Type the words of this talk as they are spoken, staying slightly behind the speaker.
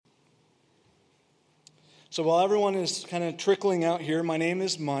So while everyone is kind of trickling out here, my name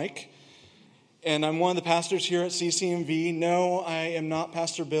is Mike, and I'm one of the pastors here at CCMV. No, I am not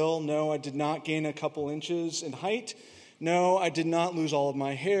Pastor Bill. No, I did not gain a couple inches in height. No, I did not lose all of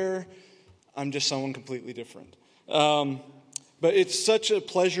my hair. I'm just someone completely different. But it's such a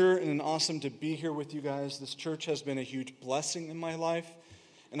pleasure and an awesome to be here with you guys. This church has been a huge blessing in my life,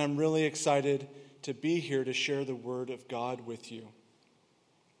 and I'm really excited to be here to share the Word of God with you.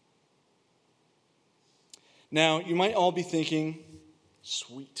 Now, you might all be thinking,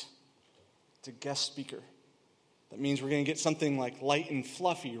 sweet, it's a guest speaker. That means we're going to get something like light and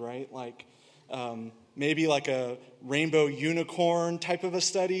fluffy, right? Like maybe like a rainbow unicorn type of a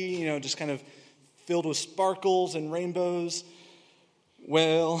study, just kind of filled with sparkles and rainbows.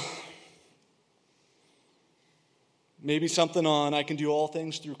 Well, maybe something on I can do all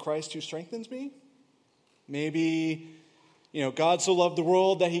things through Christ who strengthens me. Maybe, God so loved the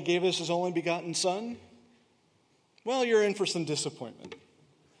world that he gave us his only begotten Son. Well, you're in for some disappointment.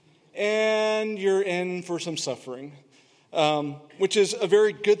 And you're in for some suffering, which is a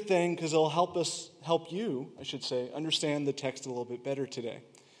very good thing because it'll help you, understand the text a little bit better today.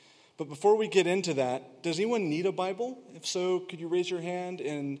 But before we get into that, does anyone need a Bible? If so, could you raise your hand?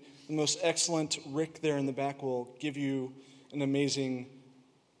 And the most excellent Rick there in the back will give you an amazing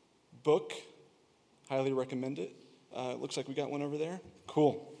book. Highly recommend it. It looks like we got one over there.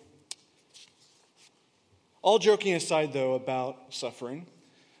 Cool. All joking aside, though, about suffering,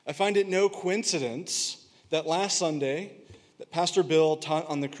 I find it no coincidence that last Sunday that Pastor Bill taught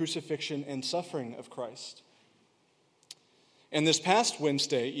on the crucifixion and suffering of Christ. And this past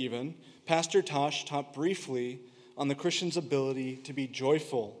Wednesday, even, Pastor Tosh taught briefly on the Christian's ability to be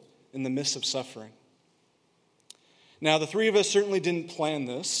joyful in the midst of suffering. Now, the three of us certainly didn't plan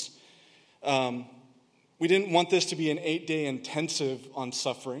this. We didn't want this to be an 8-day intensive on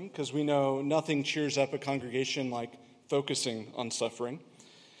suffering because we know nothing cheers up a congregation like focusing on suffering.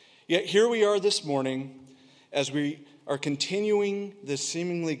 Yet here we are this morning as we are continuing the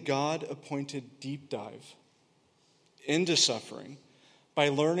seemingly God-appointed deep dive into suffering by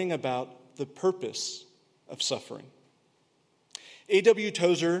learning about the purpose of suffering. A.W.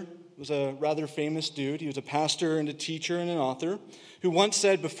 Tozer was a rather famous dude. He was a pastor and a teacher and an author who once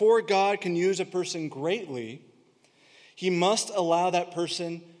said, before God can use a person greatly, he must allow that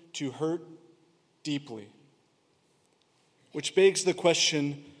person to hurt deeply. Which begs the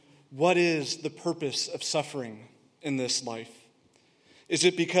question, what is the purpose of suffering in this life? Is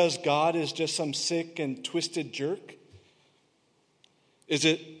it because God is just some sick and twisted jerk? Is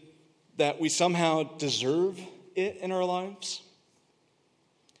it that we somehow deserve it in our lives?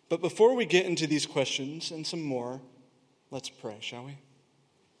 But before we get into these questions and some more, let's pray, shall we?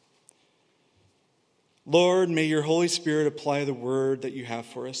 Lord, may your Holy Spirit apply the word that you have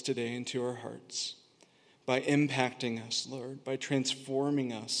for us today into our hearts by impacting us, Lord, by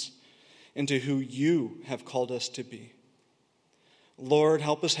transforming us into who you have called us to be. Lord,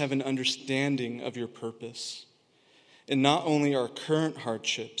 help us have an understanding of your purpose in not only our current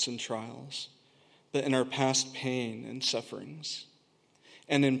hardships and trials, but in our past pain and sufferings,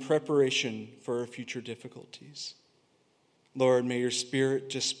 and in preparation for our future difficulties. Lord, may your Spirit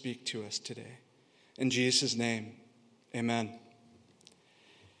just speak to us today. In Jesus' name, amen.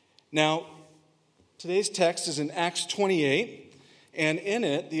 Now, today's text is in Acts 28, and in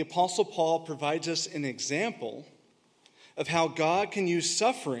it, the Apostle Paul provides us an example of how God can use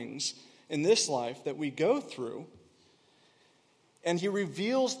sufferings in this life that we go through, and he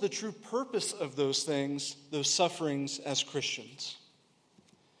reveals the true purpose of those things, those sufferings, as Christians.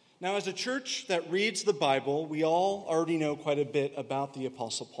 Now, as a church that reads the Bible, we all already know quite a bit about the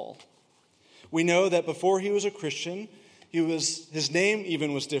Apostle Paul. We know that before he was a Christian, his name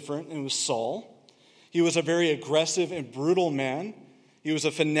even was different, and it was Saul. He was a very aggressive and brutal man. He was a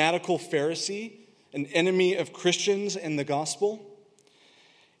fanatical Pharisee, an enemy of Christians and the gospel.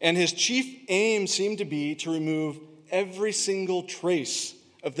 And his chief aim seemed to be to remove every single trace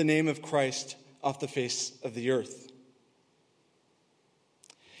of the name of Christ off the face of the earth.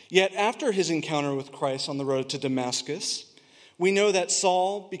 Yet after his encounter with Christ on the road to Damascus, we know that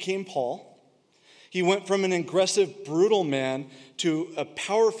Saul became Paul. He went from an aggressive, brutal man to a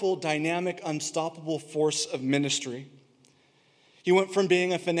powerful, dynamic, unstoppable force of ministry. He went from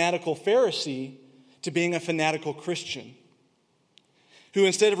being a fanatical Pharisee to being a fanatical Christian, who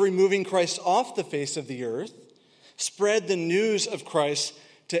instead of removing Christ off the face of the earth, spread the news of Christ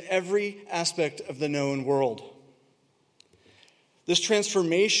to every aspect of the known world. This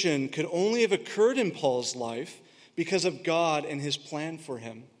transformation could only have occurred in Paul's life because of God and his plan for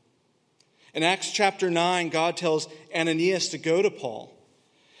him. In Acts chapter 9, God tells Ananias to go to Paul.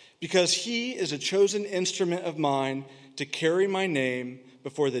 because he is a chosen instrument of mine to carry my name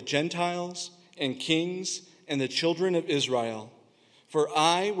before the Gentiles and kings and the children of Israel. For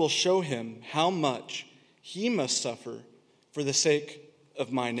I will show him how much he must suffer for the sake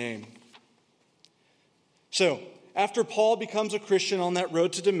of my name." So, after Paul becomes a Christian on that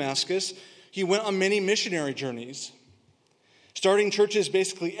road to Damascus, he went on many missionary journeys, starting churches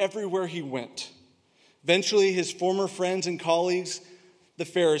basically everywhere he went. Eventually, his former friends and colleagues, the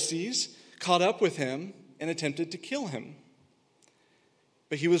Pharisees, caught up with him and attempted to kill him.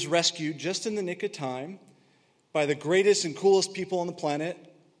 But he was rescued just in the nick of time by the greatest and coolest people on the planet.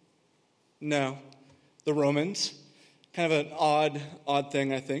 No, the Romans. Kind of an odd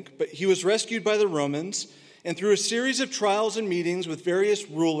thing, I think. But he was rescued by the Romans, and through a series of trials and meetings with various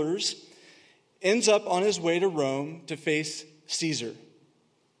rulers, ends up on his way to Rome to face Caesar,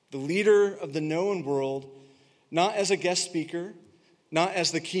 the leader of the known world, not as a guest speaker, not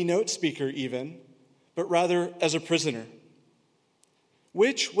as the keynote speaker even, but rather as a prisoner,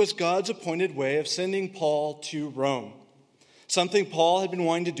 which was God's appointed way of sending Paul to Rome, something Paul had been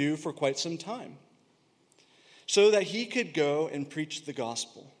wanting to do for quite some time, so that he could go and preach the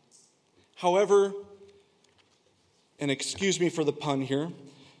gospel. However, and excuse me for the pun here,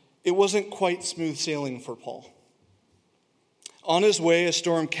 it wasn't quite smooth sailing for Paul. On his way, a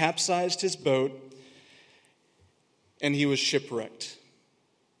storm capsized his boat, and he was shipwrecked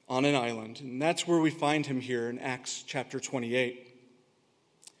on an island. And that's where we find him here in Acts chapter 28,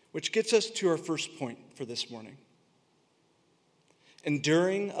 which gets us to our first point for this morning.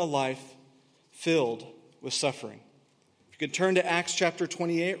 Enduring a life filled with suffering. If you could turn to Acts chapter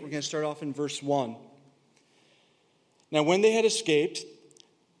 28, we're going to start off in verse 1. Now, when they had escaped,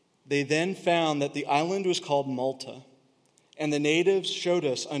 they then found that the island was called Malta, and the natives showed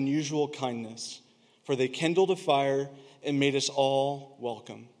us unusual kindness, for they kindled a fire and made us all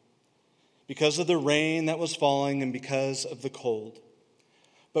welcome, because of the rain that was falling and because of the cold.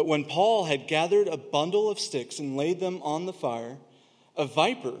 But when Paul had gathered a bundle of sticks and laid them on the fire, a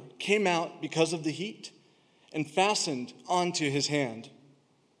viper came out because of the heat and fastened onto his hand.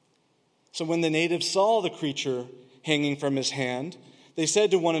 So when the natives saw the creature hanging from his hand, they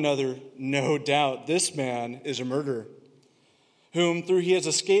said to one another, "No doubt this man is a murderer, whom through he has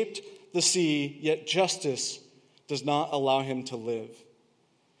escaped the sea, yet justice does not allow him to live."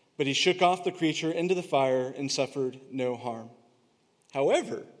 But he shook off the creature into the fire and suffered no harm.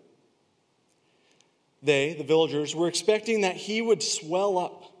 However, they, the villagers, were expecting that he would swell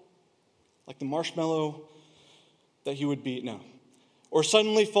up like the marshmallow that he would beat, or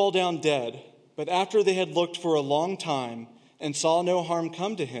suddenly fall down dead. But after they had looked for a long time and saw no harm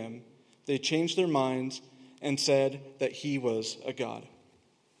come to him, they changed their minds and said that he was a god.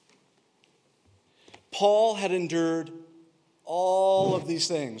 Paul had endured all of these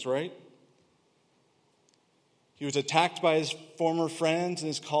things, right? He was attacked by his former friends and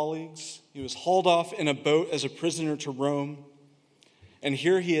his colleagues. He was hauled off in a boat as a prisoner to Rome. And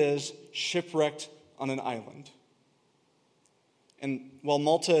here he is, shipwrecked on an island. And while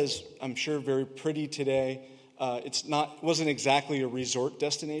Malta is, I'm sure, very pretty today, wasn't exactly a resort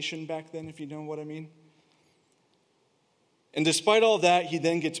destination back then, if you know what I mean. And despite all that, he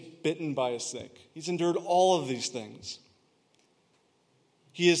then gets bitten by a snake. He's endured all of these things.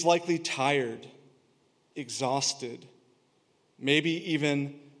 He is likely tired, exhausted, maybe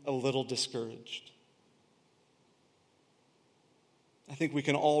even a little discouraged. I think we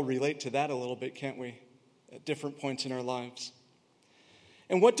can all relate to that a little bit, can't we? At different points in our lives.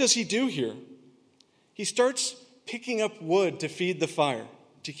 And what does he do here? He starts picking up wood to feed the fire,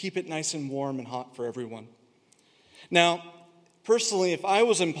 to keep it nice and warm and hot for everyone. Now, personally, if I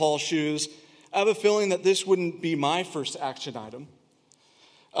was in Paul's shoes, I have a feeling that this wouldn't be my first action item.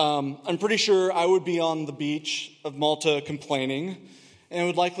 I'm pretty sure I would be on the beach of Malta complaining, and it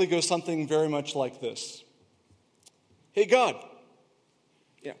would likely go something very much like this. "Hey, God,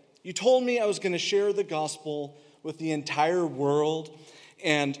 you told me I was going to share the gospel with the entire world,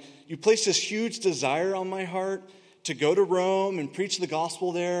 and you placed this huge desire on my heart to go to Rome and preach the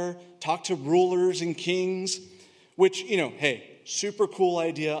gospel there, talk to rulers and kings, which, hey, super cool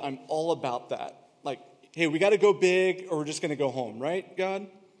idea. I'm all about that. Like, hey, we got to go big or we're just going to go home, right, God?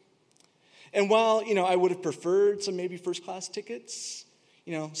 And while, I would have preferred some maybe first-class tickets,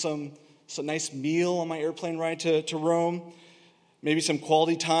 some nice meal on my airplane ride to Rome, maybe some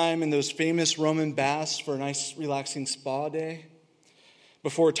quality time in those famous Roman baths for a nice, relaxing spa day,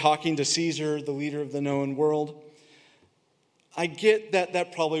 before talking to Caesar, the leader of the known world, I get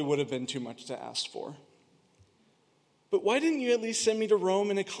that probably would have been too much to ask for. But why didn't you at least send me to Rome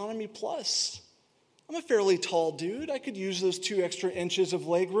in economy plus? I'm a fairly tall dude. I could use those 2 extra inches of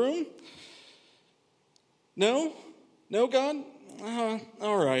leg room. No? No, God?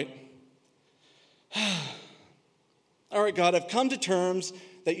 All right. All right, God, I've come to terms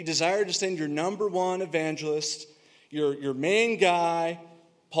that you desire to send your number one evangelist, your main guy,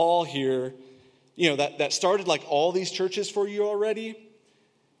 Paul here, that started like all these churches for you already,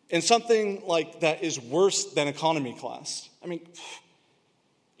 and something like that is worse than economy class. I mean,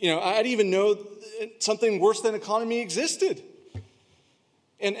 I didn't even know something worse than economy existed.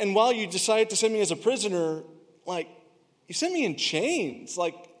 And while you decided to send me as a prisoner, you sent me in chains.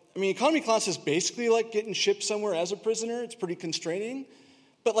 Economy class is basically like getting shipped somewhere as a prisoner. It's pretty constraining.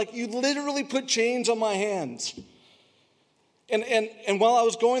 But you literally put chains on my hands. And while I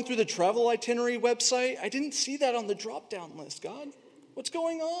was going through the travel itinerary website, I didn't see that on the drop-down list, God. What's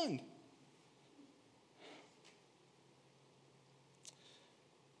going on?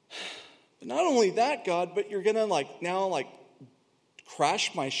 But not only that, God, but you're going to now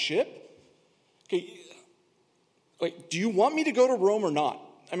crash my ship? Okay, do you want me to go to Rome or not?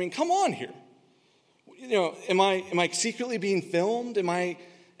 I mean, come on here. Am I secretly being filmed? Am I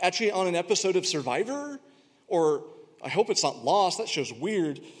actually on an episode of Survivor? Or I hope it's not Lost. That show's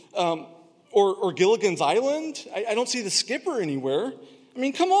weird. Or Gilligan's Island. I don't see the skipper anywhere. I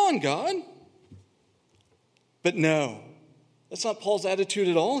mean, come on, God. But no, that's not Paul's attitude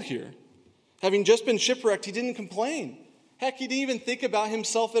at all here. Having just been shipwrecked, he didn't complain. Heck, he didn't even think about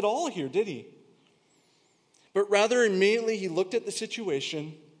himself at all here, did he? But rather, immediately he looked at the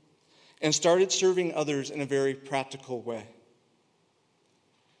situation and started serving others in a very practical way.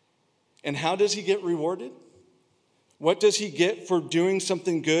 And how does he get rewarded? What does he get for doing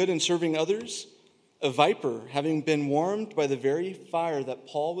something good and serving others? A viper, having been warmed by the very fire that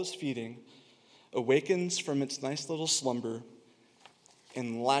Paul was feeding, awakens from its nice little slumber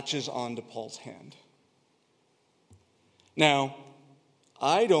and latches onto Paul's hand. Now,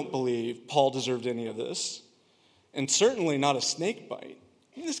 I don't believe Paul deserved any of this, and certainly not a snake bite.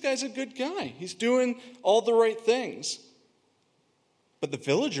 This guy's a good guy. He's doing all the right things. But the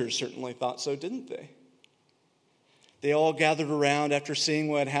villagers certainly thought so, didn't they? They all gathered around after seeing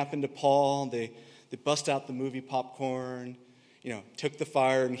what had happened to Paul. They bust out the movie popcorn, took the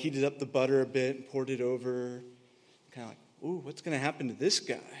fire and heated up the butter a bit and poured it over. Kind of like, ooh, what's going to happen to this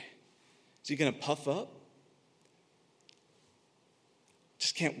guy? Is he going to puff up?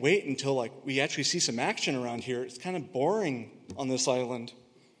 Just can't wait until we actually see some action around here. It's kind of boring on this island.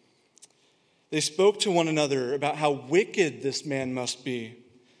 They spoke to one another about how wicked this man must be,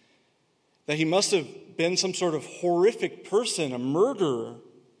 that he must have been some sort of horrific person, a murderer,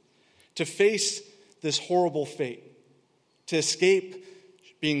 to face this horrible fate, to escape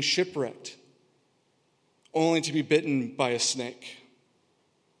being shipwrecked, only to be bitten by a snake.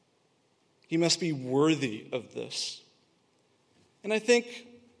 He must be worthy of this. And I think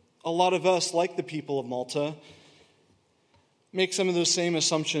a lot of us, like the people of Malta, make some of those same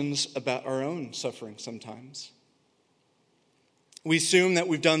assumptions about our own suffering sometimes. We assume that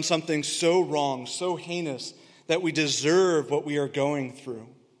we've done something so wrong, so heinous, that we deserve what we are going through.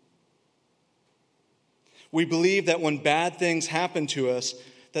 We believe that when bad things happen to us,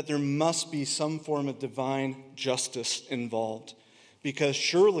 that there must be some form of divine justice involved. Because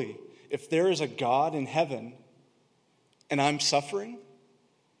surely, if there is a God in heaven and I'm suffering,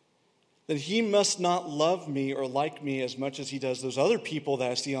 then he must not love me or like me as much as he does those other people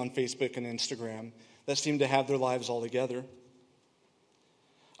that I see on Facebook and Instagram that seem to have their lives all together.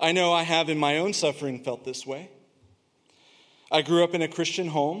 I know I have in my own suffering felt this way. I grew up in a Christian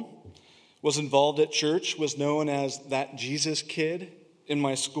home, was involved at church, was known as that Jesus kid in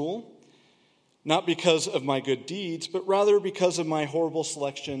my school, not because of my good deeds, but rather because of my horrible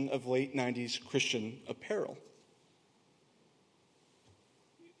selection of late 90s Christian apparel.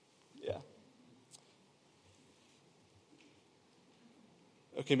 Yeah.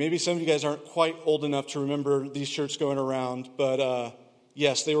 Okay, maybe some of you guys aren't quite old enough to remember these shirts going around, but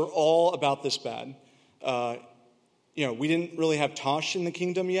yes, they were all about this bad. We didn't really have Tosh in the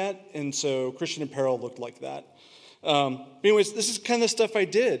kingdom yet, and so Christian apparel looked like that. But anyways, this is kind of stuff I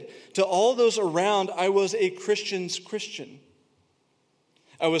did. To all those around, I was a Christian's Christian.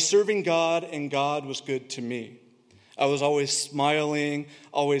 I was serving God, and God was good to me. I was always smiling,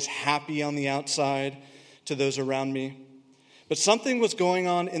 always happy on the outside to those around me. But something was going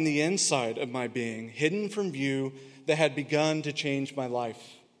on in the inside of my being, hidden from view, that had begun to change my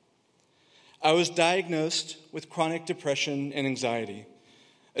life. I was diagnosed with chronic depression and anxiety,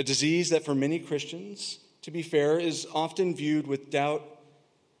 a disease that for many Christians, to be fair, is often viewed with doubt,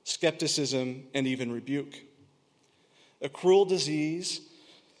 skepticism, and even rebuke. A cruel disease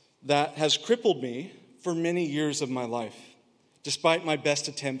that has crippled me for many years of my life, despite my best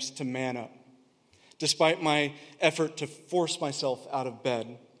attempts to man up, despite my effort to force myself out of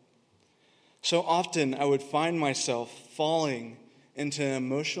bed. So often I would find myself falling into an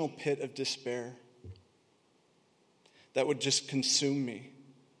emotional pit of despair that would just consume me.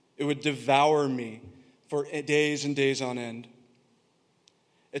 It would devour me for days and days on end.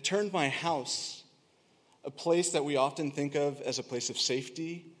 It turned my house, a place that we often think of as a place of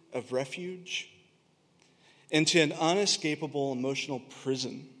safety, of refuge, into an unescapable emotional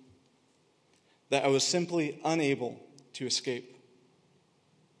prison that I was simply unable to escape.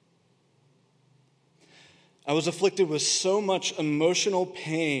 I was afflicted with so much emotional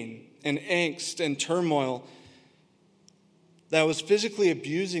pain and angst and turmoil that I was physically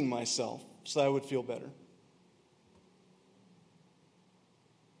abusing myself so that I would feel better.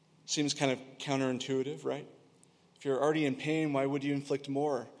 Seems kind of counterintuitive, right? If you're already in pain, why would you inflict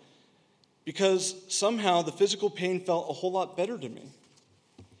more? Because somehow the physical pain felt a whole lot better to me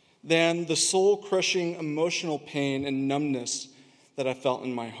than the soul-crushing emotional pain and numbness that I felt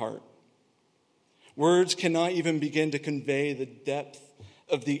in my heart. Words cannot even begin to convey the depth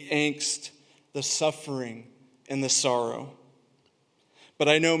of the angst, the suffering, and the sorrow. But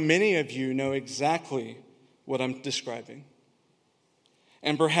I know many of you know exactly what I'm describing.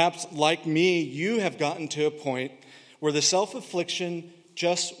 And perhaps, like me, you have gotten to a point where the self-affliction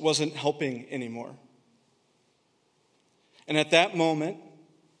just wasn't helping anymore. And at that moment,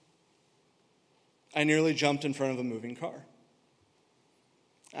 I nearly jumped in front of a moving car.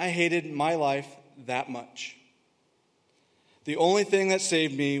 I hated my life that much. The only thing that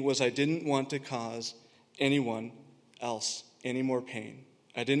saved me was I didn't want to cause anyone else any more pain.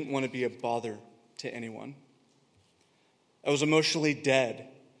 I didn't want to be a bother to anyone. I was emotionally dead,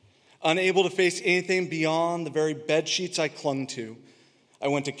 unable to face anything beyond the very bed sheets I clung to. I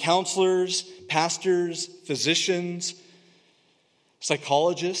went to counselors, pastors, physicians,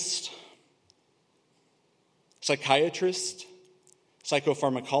 psychologists, psychiatrists,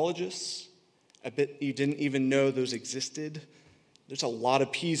 psychopharmacologists. I bet you didn't even know those existed. There's a lot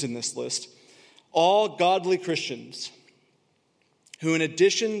of P's in this list. All godly Christians who, in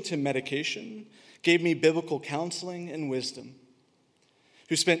addition to medication, gave me biblical counseling and wisdom,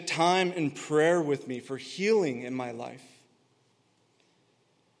 who spent time in prayer with me for healing in my life.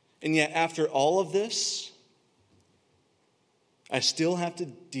 And yet, after all of this, I still have to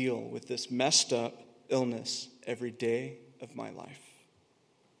deal with this messed up illness every day of my life.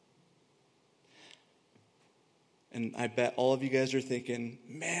 And I bet all of you guys are thinking,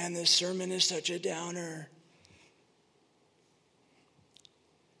 man, this sermon is such a downer.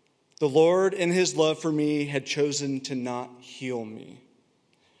 The Lord, in his love for me, had chosen to not heal me,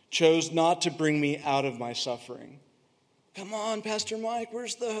 chose not to bring me out of my suffering. Come on, Pastor Mike,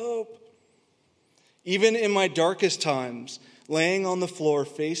 where's the hope? Even in my darkest times, laying on the floor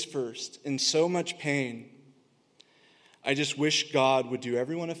face first in so much pain, I just wish God would do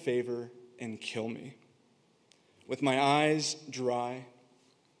everyone a favor and kill me. With my eyes dry,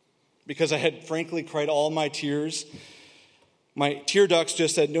 because I had frankly cried all my tears, my tear ducts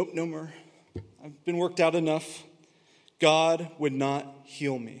just said, nope, no more. I've been worked out enough. God would not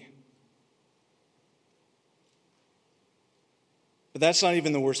heal me. But that's not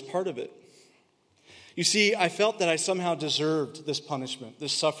even the worst part of it. You see, I felt that I somehow deserved this punishment,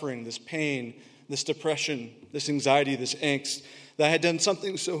 this suffering, this pain, this depression, this anxiety, this angst, that I had done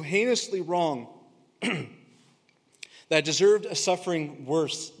something so heinously wrong that I deserved a suffering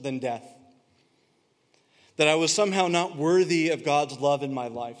worse than death, that I was somehow not worthy of God's love in my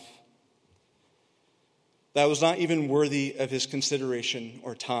life, that I was not even worthy of his consideration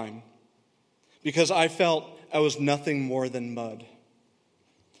or time, because I felt I was nothing more than mud,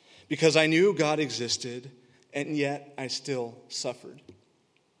 because I knew God existed, and yet I still suffered.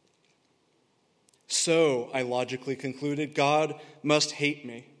 So, I logically concluded, God must hate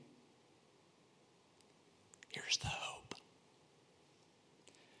me. Here's the hope.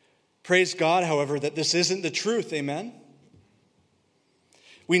 Praise God, however, that this isn't the truth, amen?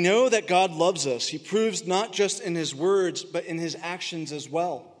 We know that God loves us. He proves not just in his words, but in his actions as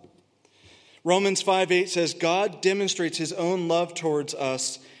well. Romans 5:8 says, God demonstrates his own love towards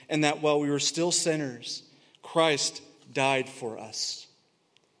us, and that while we were still sinners, Christ died for us.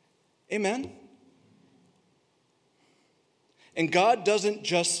 Amen? And God doesn't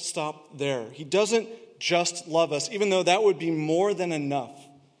just stop there. He doesn't just love us, even though that would be more than enough.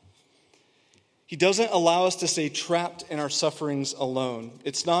 He doesn't allow us to stay trapped in our sufferings alone.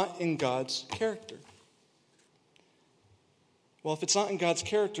 It's not in God's character. Well, if it's not in God's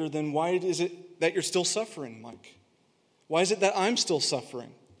character, then why is it that you're still suffering, Mike? Why is it that I'm still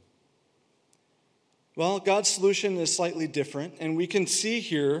suffering? Well, God's solution is slightly different, and we can see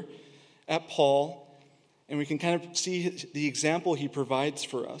here at Paul, and we can kind of see the example he provides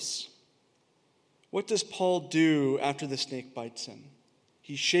for us. What does Paul do after the snake bites him?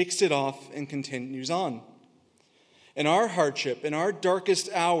 He shakes it off and continues on. In our hardship, in our darkest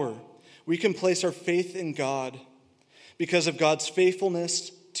hour, we can place our faith in God because of God's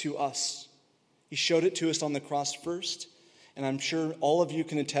faithfulness to us. He showed it to us on the cross first, and I'm sure all of you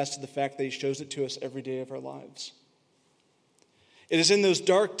can attest to the fact that he shows it to us every day of our lives. It is in those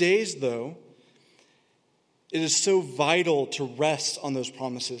dark days, though, it is so vital to rest on those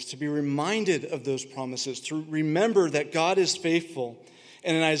promises, to be reminded of those promises, to remember that God is faithful.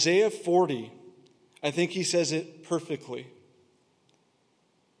 And in Isaiah 40, I think he says it perfectly.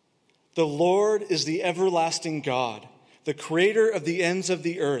 The Lord is the everlasting God, the creator of the ends of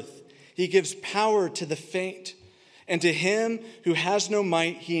the earth. He gives power to the faint, and to him who has no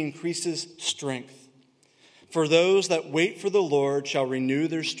might, he increases strength. For those that wait for the Lord shall renew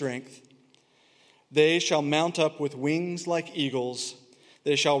their strength. They shall mount up with wings like eagles.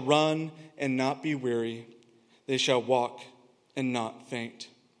 They shall run and not be weary. They shall walk and not faint.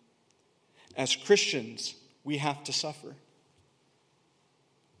 As Christians, we have to suffer,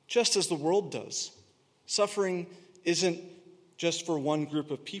 just as the world does. Suffering isn't just for one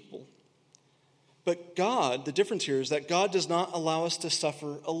group of people. But God, the difference here is that God does not allow us to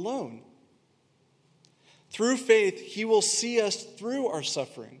suffer alone. Through faith, he will see us through our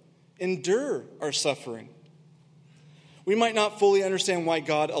suffering, endure our suffering. We might not fully understand why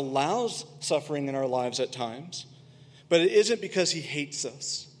God allows suffering in our lives at times, but it isn't because he hates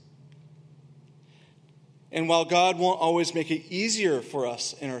us. And while God won't always make it easier for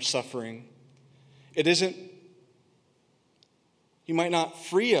us in our suffering, he might not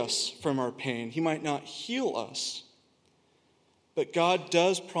free us from our pain. He might not heal us. But God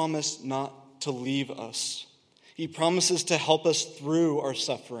does promise not to leave us. He promises to help us through our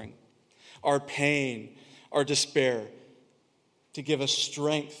suffering, our pain, our despair, to give us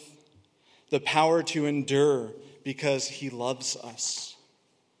strength, the power to endure because he loves us.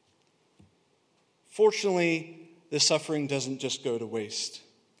 Fortunately, this suffering doesn't just go to waste.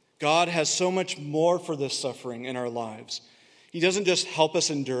 God has so much more for this suffering in our lives. He doesn't just help us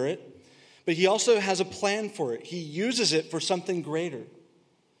endure it, but he also has a plan for it. He uses it for something greater.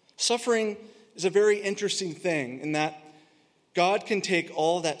 Suffering is a very interesting thing in that God can take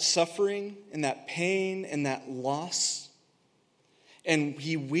all that suffering and that pain and that loss, and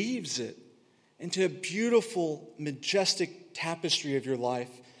he weaves it into a beautiful, majestic tapestry of your life,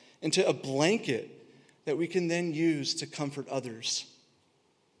 into a blanket that we can then use to comfort others.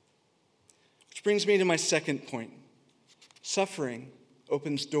 Which brings me to my second point. Suffering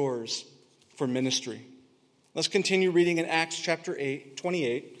opens doors for ministry. Let's continue reading in Acts chapter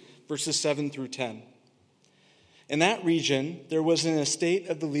 28, verses 7 through 10. In that region, there was an estate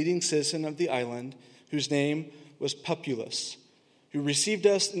of the leading citizen of the island, whose name was Publius, who received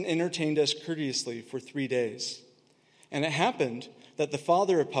us and entertained us courteously for 3 days. And it happened that the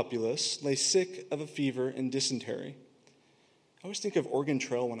father of Publius lay sick of a fever and dysentery. I always think of Oregon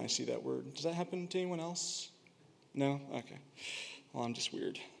Trail when I see that word. Does that happen to anyone else? No? Okay. Well, I'm just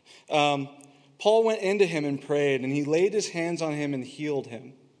weird. Paul went into him and prayed, and he laid his hands on him and healed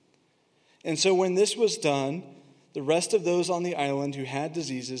him. And so when this was done, the rest of those on the island who had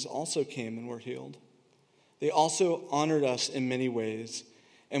diseases also came and were healed. They also honored us in many ways,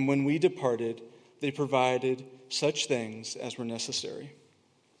 and when we departed, they provided such things as were necessary.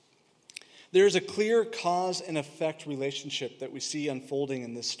 There is a clear cause and effect relationship that we see unfolding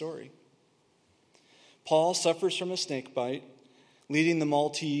in this story. Paul suffers from a snake bite, leading the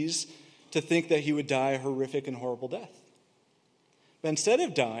Maltese to think that he would die a horrific and horrible death. But instead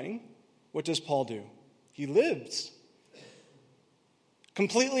of dying, what does Paul do? He lives,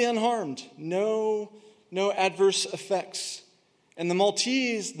 completely unharmed, no adverse effects. And the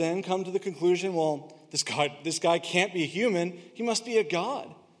Maltese then come to the conclusion, well, this guy can't be human, he must be a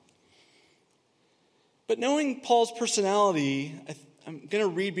god. But knowing Paul's personality, I'm going to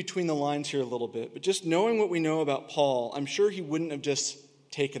read between the lines here a little bit, but just knowing what we know about Paul, I'm sure he wouldn't have just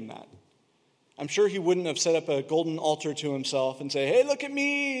taken that. I'm sure he wouldn't have set up a golden altar to himself and say, hey, look at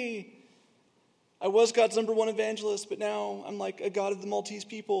me. I was God's number one evangelist, but now I'm like a god of the Maltese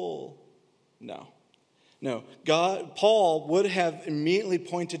people. No. Paul would have immediately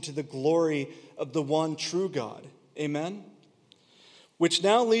pointed to the glory of the one true God. Amen? Which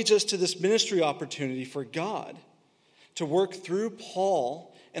now leads us to this ministry opportunity for God to work through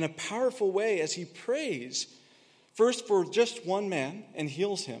Paul in a powerful way as he prays, first for just one man and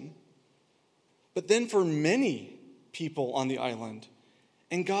heals him, but then for many people on the island,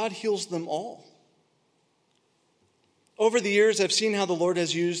 and God heals them all. Over the years, I've seen how the Lord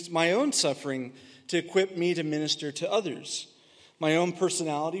has used my own suffering to equip me to minister to others. My own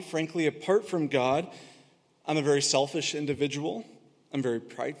personality, frankly, apart from God, I'm a very selfish individual. I'm very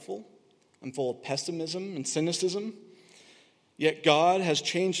prideful. I'm full of pessimism and cynicism. Yet God has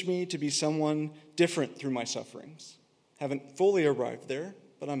changed me to be someone different through my sufferings. Haven't fully arrived there,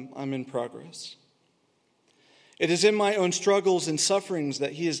 but I'm in progress. It is in my own struggles and sufferings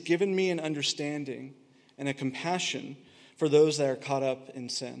that He has given me an understanding and a compassion for those that are caught up in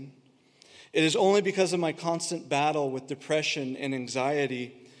sin. It is only because of my constant battle with depression and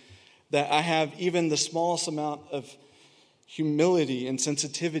anxiety that I have even the smallest amount of humility and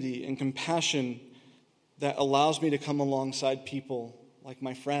sensitivity and compassion that allows me to come alongside people like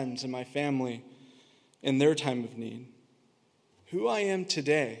my friends and my family in their time of need. Who I am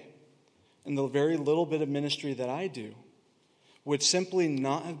today and the very little bit of ministry that I do would simply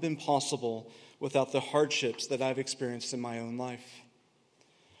not have been possible without the hardships that I've experienced in my own life.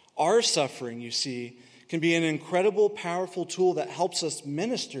 Our suffering, you see, can be an incredible, powerful tool that helps us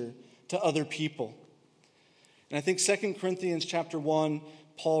minister to other people. And I think 2 Corinthians chapter 1,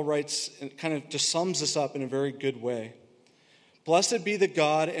 Paul writes, and kind of just sums this up in a very good way. Blessed be the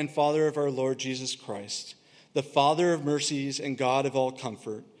God and Father of our Lord Jesus Christ, the Father of mercies and God of all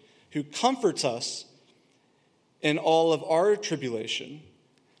comfort, who comforts us in all of our tribulation,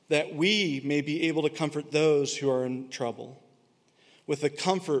 that we may be able to comfort those who are in trouble, with the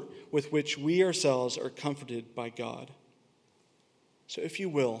comfort with which we ourselves are comforted by God. So if you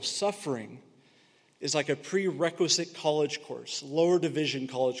will, suffering is like a prerequisite college course, lower division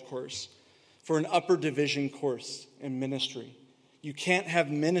college course, for an upper division course in ministry. You can't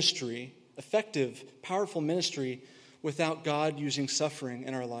have ministry, effective, powerful ministry, without God using suffering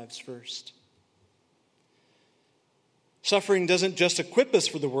in our lives first. Suffering doesn't just equip us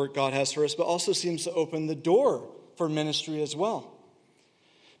for the work God has for us, but also seems to open the door for ministry as well.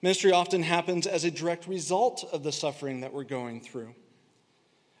 Ministry often happens as a direct result of the suffering that we're going through.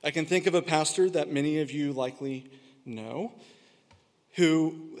 I can think of a pastor that many of you likely know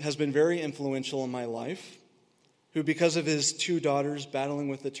who has been very influential in my life, who because of his 2 daughters battling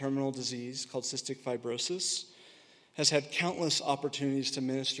with a terminal disease called cystic fibrosis, has had countless opportunities to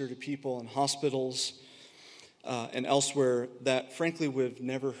minister to people in hospitals and elsewhere that frankly we've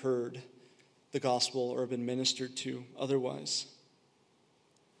never heard the gospel or been ministered to otherwise.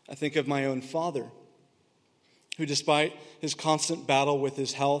 I think of my own father, who despite his constant battle with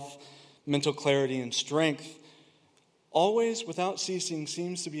his health, mental clarity, and strength, always without ceasing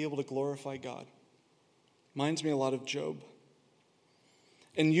seems to be able to glorify God. Reminds me a lot of Job.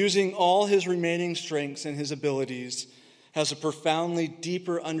 And using all his remaining strengths and his abilities, has a profoundly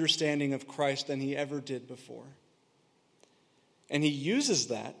deeper understanding of Christ than he ever did before. And he uses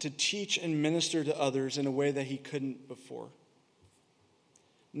that to teach and minister to others in a way that he couldn't before.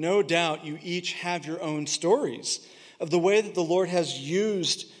 No doubt you each have your own stories of the way that the Lord has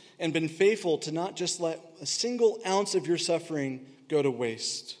used and been faithful to not just let a single ounce of your suffering go to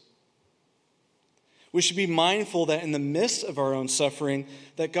waste. We should be mindful that in the midst of our own suffering,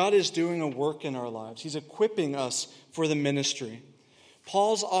 that God is doing a work in our lives. He's equipping us for the ministry.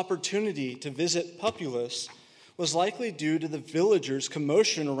 Paul's opportunity to visit Publius was likely due to the villagers'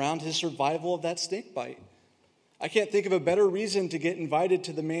 commotion around his survival of that snake bite. I can't think of a better reason to get invited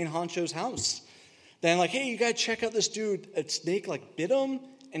to the main honcho's house than like, hey, you gotta check out this dude. A snake bit him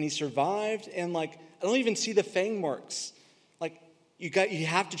and he survived, and I don't even see the fang marks. You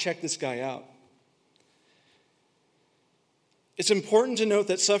have to check this guy out. It's important to note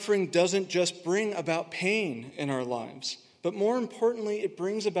that suffering doesn't just bring about pain in our lives, but more importantly, it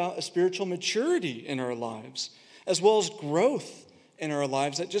brings about a spiritual maturity in our lives, as well as growth in our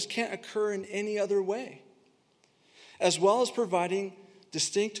lives that just can't occur in any other way, as well as providing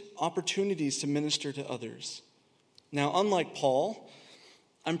distinct opportunities to minister to others. Now, unlike Paul,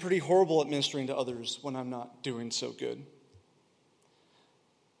 I'm pretty horrible at ministering to others when I'm not doing so good.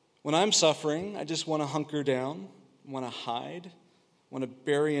 When I'm suffering, I just want to hunker down, want to hide, want to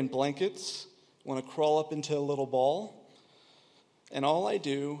bury in blankets, want to crawl up into a little ball, and all I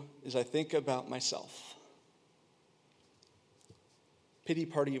do is I think about myself. Pity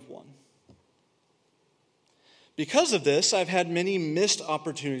party of one. Because of this, I've had many missed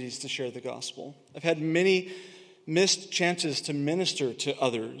opportunities to share the gospel. I've had many missed chances to minister to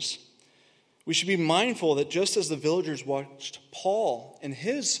others. We should be mindful that just as the villagers watched Paul in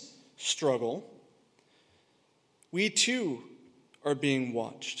his struggle, we too are being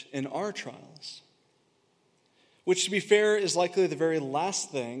watched in our trials. Which, to be fair, is likely the very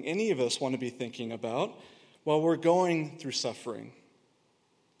last thing any of us want to be thinking about while we're going through suffering.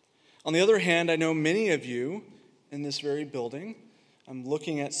 On the other hand, I know many of you, in this very building, I'm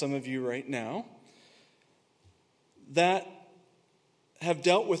looking at some of you right now, that have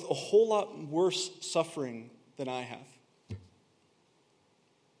dealt with a whole lot worse suffering than I have.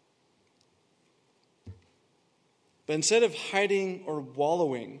 But instead of hiding or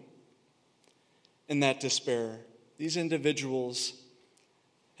wallowing in that despair, these individuals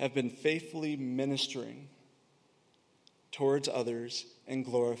have been faithfully ministering towards others and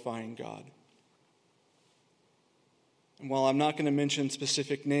glorifying God. And while I'm not going to mention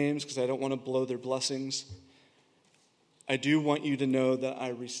specific names because I don't want to blow their blessings, I do want you to know that I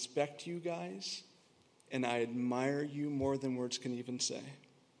respect you guys and I admire you more than words can even say.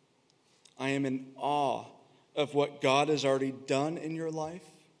 I am in awe of what God has already done in your life,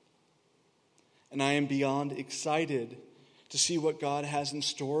 and I am beyond excited to see what God has in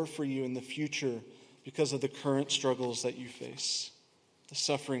store for you in the future because of the current struggles that you face, the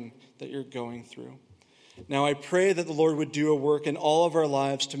suffering that you're going through. Now, I pray that the Lord would do a work in all of our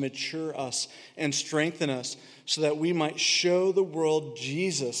lives to mature us and strengthen us so that we might show the world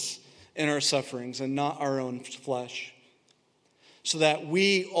Jesus in our sufferings and not our own flesh. So that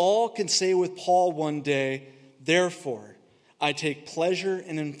we all can say with Paul one day, therefore, I take pleasure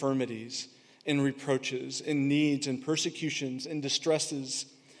in infirmities, in reproaches, in needs, in persecutions, in distresses,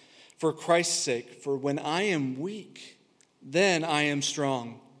 for Christ's sake. For when I am weak, then I am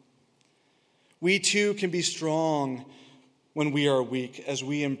strong. We too can be strong when we are weak as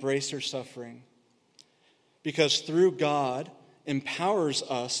we embrace our suffering. Because through God empowers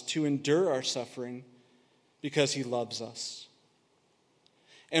us to endure our suffering because he loves us.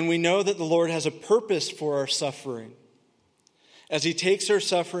 And we know that the Lord has a purpose for our suffering, as he takes our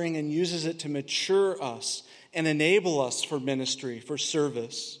suffering and uses it to mature us and enable us for ministry, for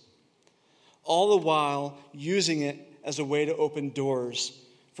service, all the while using it as a way to open doors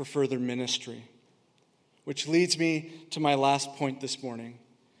for further ministry. Which leads me to my last point this morning.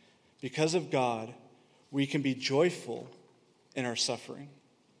 Because of God, we can be joyful in our suffering.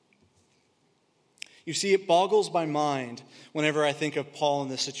 You see, it boggles my mind whenever I think of Paul in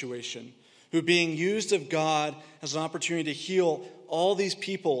this situation, who being used of God as an opportunity to heal all these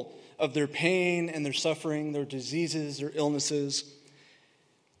people of their pain and their suffering, their diseases, their illnesses.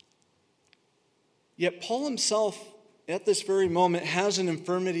 Yet Paul himself, at this very moment, has an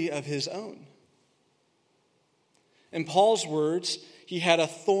infirmity of his own. In Paul's words, he had a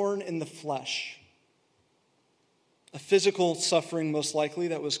thorn in the flesh, a physical suffering most likely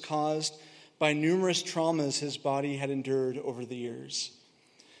that was caused by numerous traumas his body had endured over the years.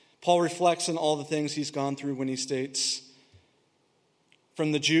 Paul reflects on all the things he's gone through when he states,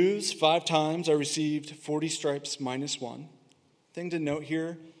 from the Jews, 5 times I received 40 stripes minus 1. Thing to note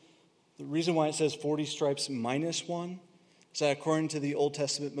here, the reason why it says 40 stripes minus 1 is that according to the Old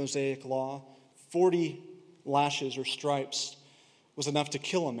Testament Mosaic law, 40 lashes or stripes was enough to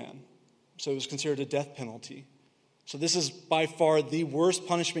kill a man. So it was considered a death penalty. So this is by far the worst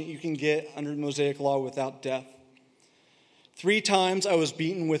punishment you can get under Mosaic law without death. 3 times I was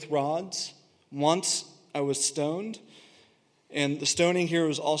beaten with rods. Once I was stoned. And the stoning here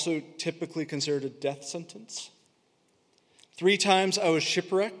was also typically considered a death sentence. 3 times I was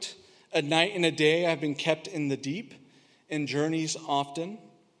shipwrecked. A night and a day I've been kept in the deep, in journeys often,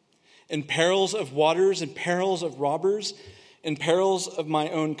 in perils of waters, in perils of robbers, in perils of my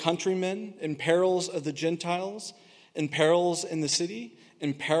own countrymen, in perils of the Gentiles, in perils in the city,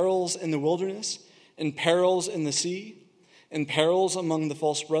 in perils in the wilderness, in perils in the sea, in perils among the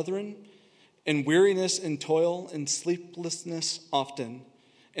false brethren, in weariness and toil, in sleeplessness often,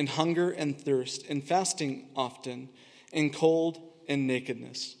 in hunger and thirst, in fasting often, in cold and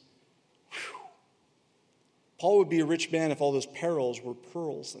nakedness. Whew. Paul would be a rich man if all those perils were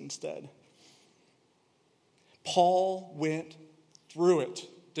pearls instead. Paul went through it,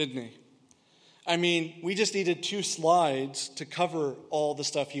 didn't he? I mean, we just needed 2 slides to cover all the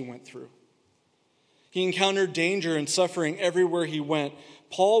stuff he went through. He encountered danger and suffering everywhere he went.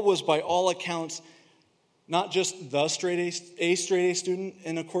 Paul was, by all accounts, not just the straight A student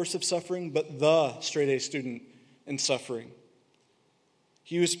in a course of suffering, but the straight A student in suffering.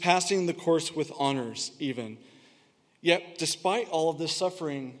 He was passing the course with honors, even. Yet, despite all of this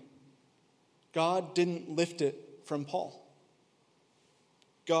suffering, God didn't lift it from Paul.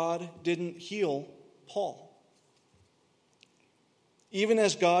 God didn't heal Paul. Even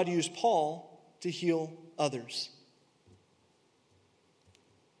as God used Paul to heal others.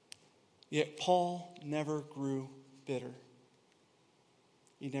 Yet Paul never grew bitter.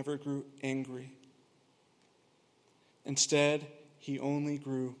 He never grew angry. Instead, he only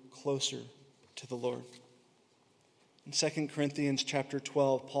grew closer to the Lord. In 2 Corinthians chapter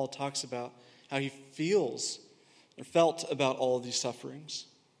 12, Paul talks about how he feels or felt about all of these sufferings.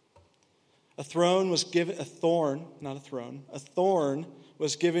 A thorn was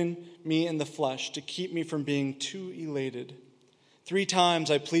given me in the flesh to keep me from being too elated. 3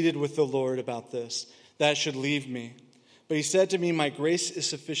 times I pleaded with the Lord about this, that it should leave me. But he said to me, my grace is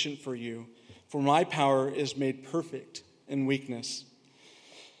sufficient for you, for my power is made perfect in weakness.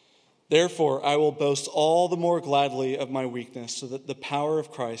 Therefore, I will boast all the more gladly of my weakness, so that the power of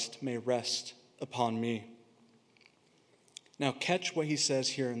Christ may rest upon me. Now catch what he says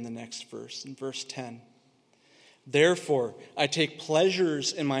here in the next verse, in verse 10. Therefore, I take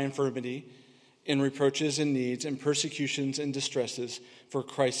pleasures in my infirmity, in reproaches and needs, in persecutions and distresses, for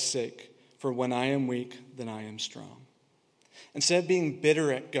Christ's sake. For when I am weak, then I am strong. Instead of being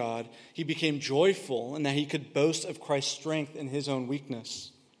bitter at God, he became joyful in that he could boast of Christ's strength in his own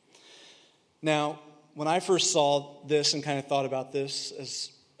weakness. Now, when I first saw this and kind of thought about this as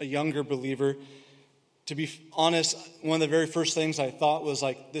a younger believer, to be honest, one of the very first things I thought was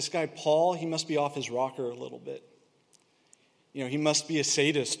like, this guy Paul, he must be off his rocker a little bit. He must be a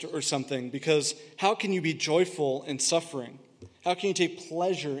sadist or something, because how can you be joyful in suffering? How can you take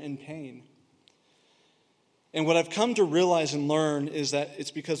pleasure in pain? And what I've come to realize and learn is that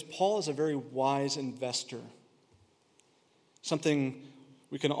it's because Paul is a very wise investor. Something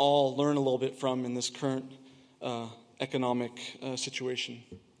we can all learn a little bit from in this current economic situation.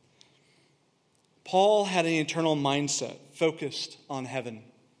 Paul had an eternal mindset focused on heaven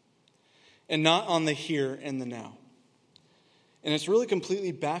and not on the here and the now. And it's really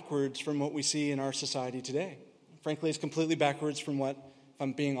completely backwards from what we see in our society today. Frankly, it's completely backwards from what, if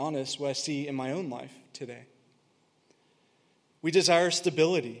I'm being honest, what I see in my own life today. We desire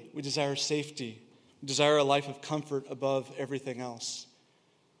stability. We desire safety. We desire a life of comfort above everything else.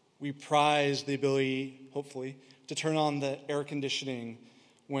 We prize the ability, hopefully, to turn on the air conditioning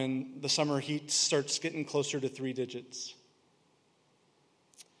when the summer heat starts getting closer to 3 digits.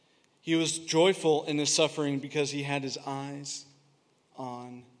 He was joyful in his suffering because he had his eyes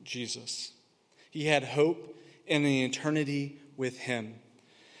on Jesus. He had hope in the eternity with him.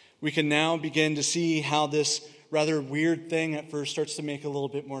 We can now begin to see how this rather weird thing at first starts to make a little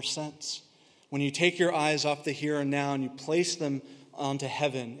bit more sense. When you take your eyes off the here and now and you place them onto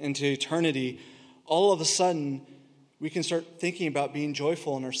heaven, into eternity, all of a sudden we can start thinking about being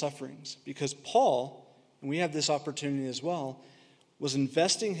joyful in our sufferings. Because Paul, and we have this opportunity as well, was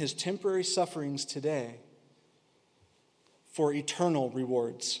investing his temporary sufferings today for eternal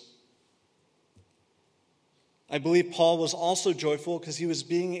rewards. I believe Paul was also joyful because he was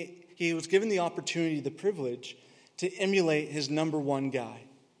given the opportunity, the privilege, to emulate his number one guy,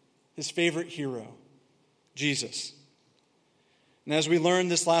 his favorite hero, Jesus. And as we learned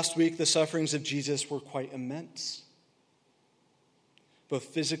this last week, the sufferings of Jesus were quite immense, both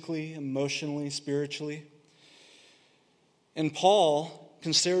physically, emotionally, spiritually. And Paul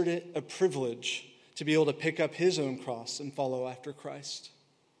considered it a privilege to be able to pick up his own cross and follow after Christ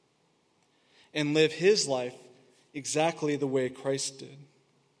and live his life exactly the way Christ did.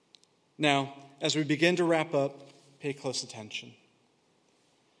 Now, as we begin to wrap up, pay close attention.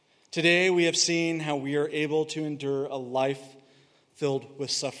 Today we have seen how we are able to endure a life filled with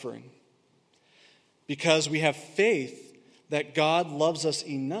suffering because we have faith that God loves us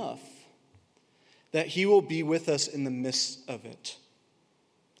enough that he will be with us in the midst of it.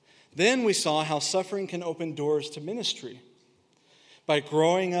 Then we saw how suffering can open doors to ministry by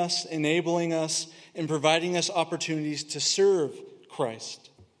growing us, enabling us, and providing us opportunities to serve Christ.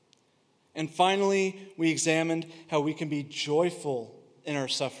 And finally, we examined how we can be joyful in our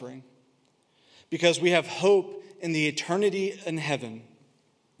suffering because we have hope in the eternity in heaven.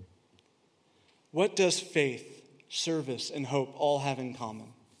 What does faith, service, and hope all have in common?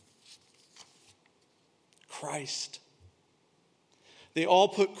 Christ. They all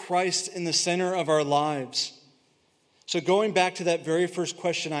put Christ in the center of our lives. So going back to that very first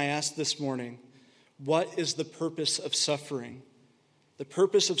question I asked this morning, what is the purpose of suffering? The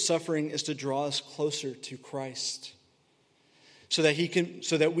purpose of suffering is to draw us closer to Christ so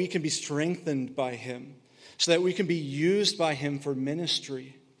that we can be strengthened by him, so that we can be used by him for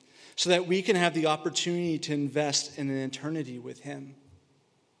ministry, so that we can have the opportunity to invest in an eternity with him.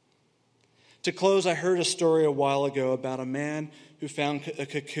 To close, I heard a story a while ago about a man who found a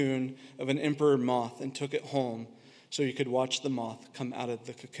cocoon of an emperor moth and took it home so he could watch the moth come out of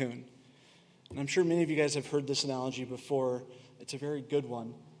the cocoon. And I'm sure many of you guys have heard this analogy before. It's a very good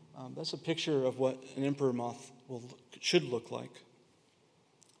one. That's a picture of what an emperor moth should look like.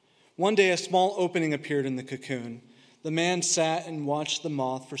 One day, a small opening appeared in the cocoon. The man sat and watched the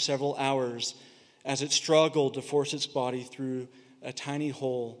moth for several hours as it struggled to force its body through a tiny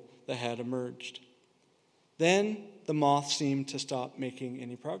hole that had emerged. Then the moth seemed to stop making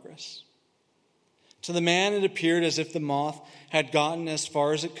any progress. To the man, it appeared as if the moth had gotten as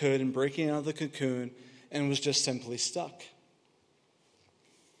far as it could in breaking out of the cocoon and was just simply stuck.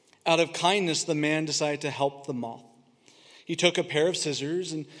 Out of kindness, the man decided to help the moth. He took a pair of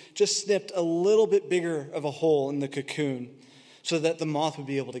scissors and just snipped a little bit bigger of a hole in the cocoon so that the moth would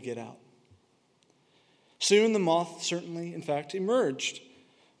be able to get out. Soon the moth certainly, in fact, emerged,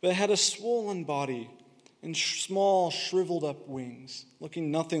 but it had a swollen body and small, shriveled up wings,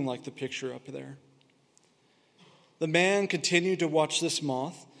 looking nothing like the picture up there. The man continued to watch this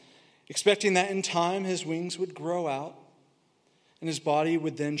moth, expecting that in time his wings would grow out and his body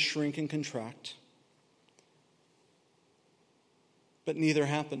would then shrink and contract. But neither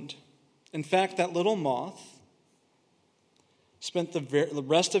happened. In fact, that little moth spent the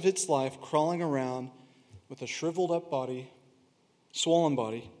rest of its life crawling around with a shriveled up body, swollen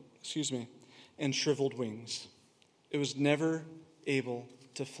body, and shriveled wings. It was never able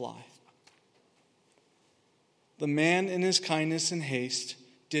to fly. The man, in his kindness and haste,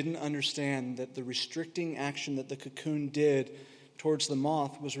 didn't understand that the restricting action that the cocoon did towards the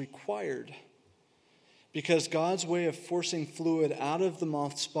moth was required, because God's way of forcing fluid out of the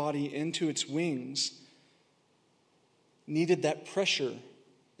moth's body into its wings needed that pressure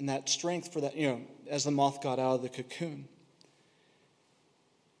and that strength for that, as the moth got out of the cocoon.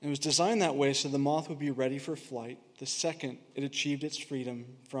 It was designed that way so the moth would be ready for flight the second it achieved its freedom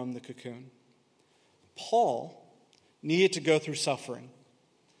from the cocoon. Paul needed to go through suffering,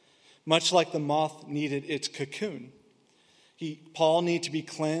 much like the moth needed its cocoon. Paul needed to be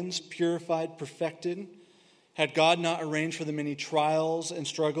cleansed, purified, perfected. Had God not arranged for the many trials and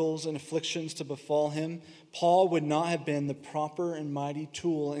struggles and afflictions to befall him, Paul would not have been the proper and mighty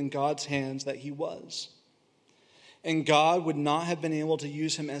tool in God's hands that he was. And God would not have been able to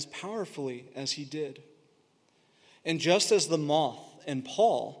use him as powerfully as he did. And just as the moth and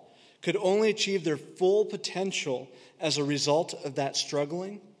Paul could only achieve their full potential as a result of that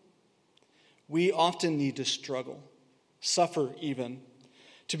struggling, we often need to struggle, suffer even,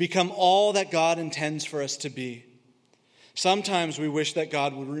 to become all that God intends for us to be. Sometimes we wish that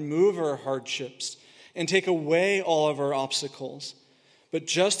God would remove our hardships and take away all of our obstacles. But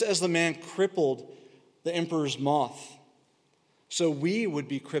just as the man crippled the emperor's moth, so we would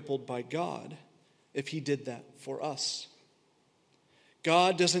be crippled by God if he did that for us.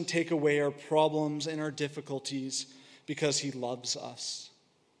 God doesn't take away our problems and our difficulties because he loves us.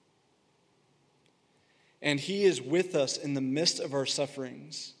 And he is with us in the midst of our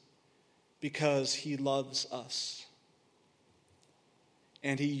sufferings because he loves us.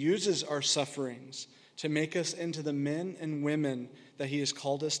 And he uses our sufferings to make us into the men and women that he has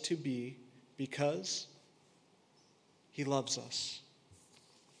called us to be because he loves us.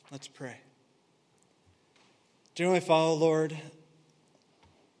 Let's pray. Dear Heavenly Father, Lord,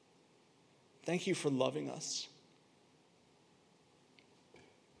 thank you for loving us.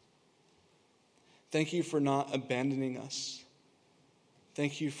 Thank you for not abandoning us.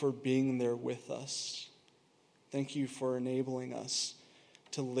 Thank you for being there with us. Thank you for enabling us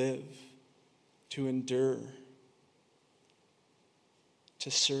to live, to endure, to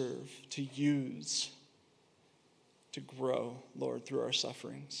serve, to use, to grow, Lord, through our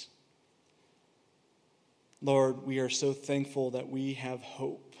sufferings. Lord, we are so thankful that we have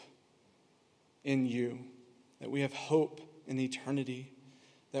hope in you, that we have hope in eternity,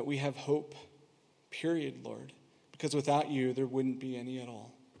 that we have hope, period, Lord, because without you, there wouldn't be any at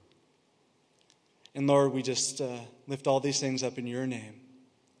all. And Lord, we just lift all these things up in your name.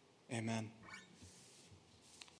 Amen.